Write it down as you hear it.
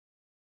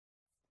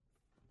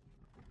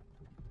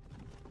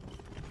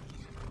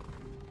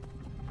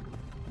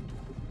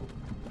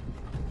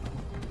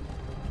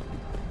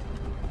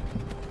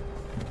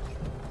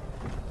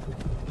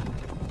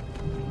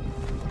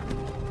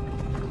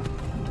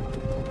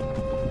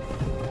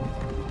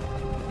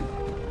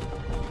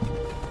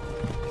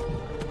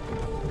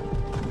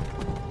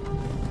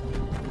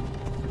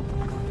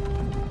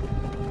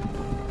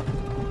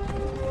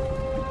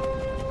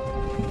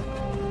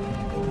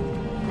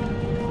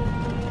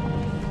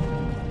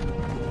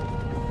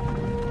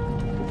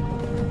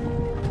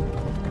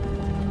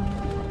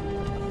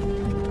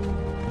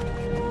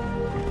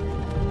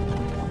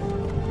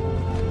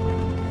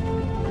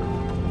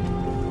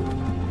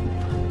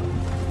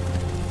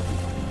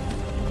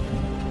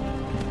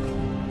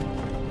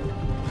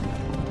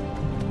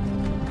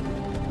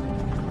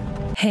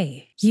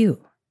Hey,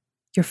 you.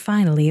 You're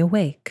finally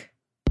awake.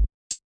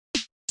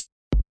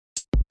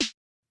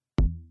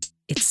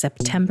 It's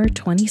September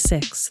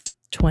 26th,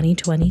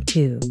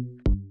 2022.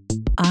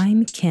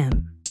 I'm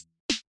Kim,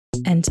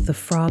 and the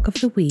frog of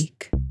the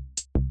week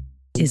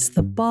is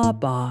the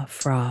Baw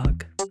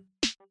frog.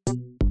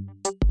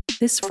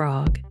 This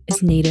frog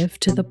is native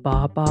to the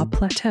Baw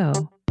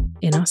Plateau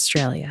in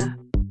Australia,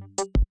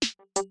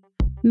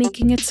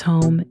 making its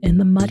home in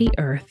the muddy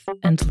earth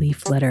and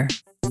leaf litter.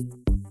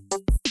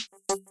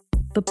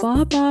 The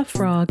Baw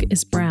frog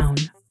is brown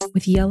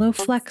with yellow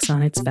flecks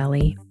on its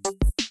belly.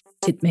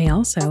 It may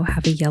also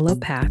have a yellow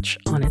patch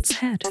on its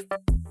head.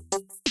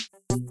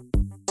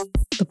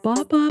 The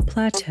Baw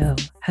Plateau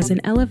has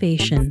an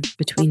elevation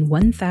between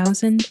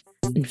 1,000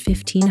 and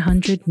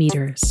 1,500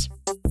 meters.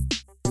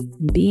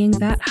 And being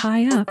that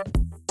high up,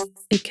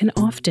 it can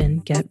often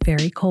get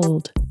very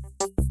cold.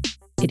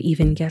 It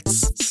even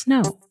gets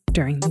snow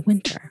during the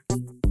winter.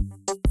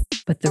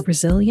 But the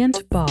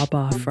resilient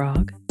Baw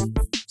frog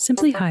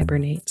simply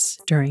hibernates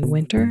during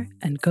winter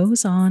and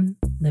goes on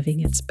living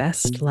its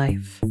best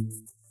life.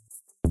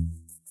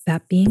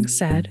 That being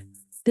said,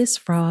 this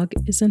frog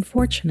is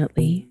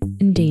unfortunately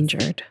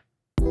endangered.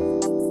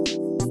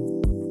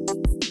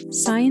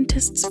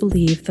 Scientists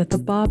believe that the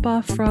Baw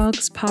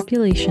frog's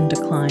population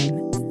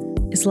decline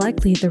is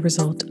likely the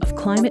result of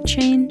climate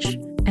change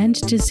and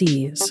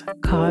disease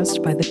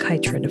caused by the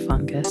chytrid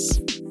fungus.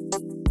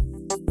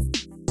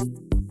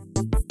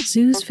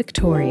 Zoos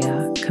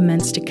Victoria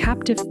commenced a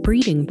captive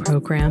breeding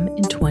program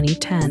in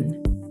 2010,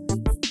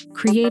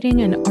 creating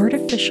an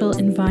artificial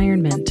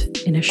environment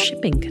in a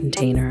shipping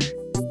container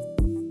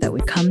that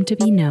would come to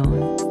be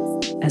known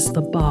as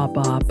the Baw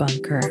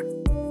Bunker.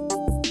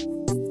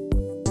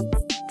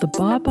 The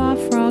Baw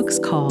frog's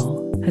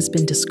call has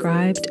been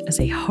described as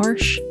a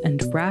harsh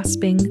and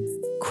rasping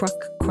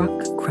cruck,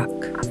 cruck,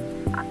 cruck.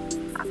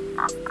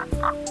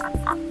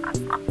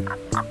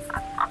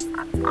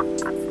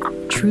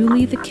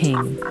 Truly the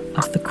king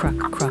of the cruck,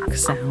 cruck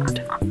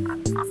sound.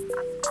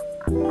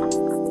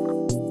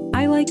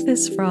 I like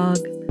this frog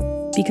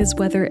because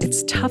whether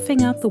it's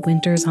toughing out the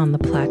winters on the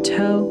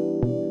plateau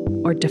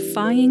or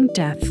defying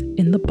death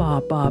in the Baw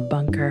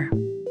Bunker,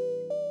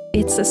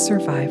 it's a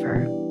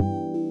survivor.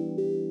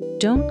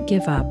 Don't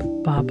give up,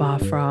 Baw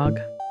frog.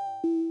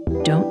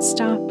 Don't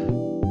stop.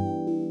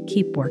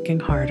 Keep working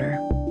harder.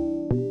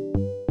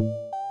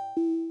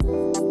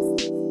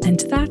 And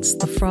that's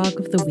the frog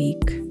of the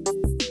week.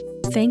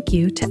 Thank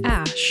you to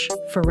Ash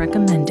for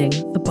recommending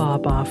the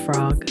Baw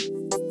frog.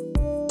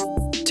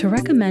 To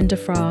recommend a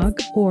frog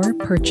or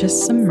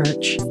purchase some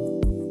merch,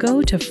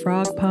 go to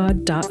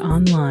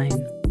frogpod.online.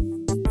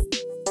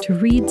 To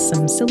read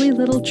some silly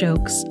little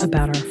jokes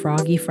about our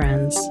froggy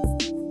friends,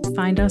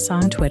 find us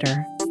on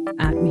Twitter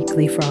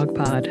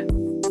 @WeeklyFrogPod.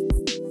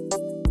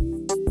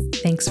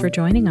 Thanks for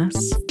joining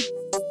us.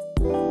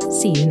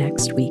 See you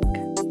next week.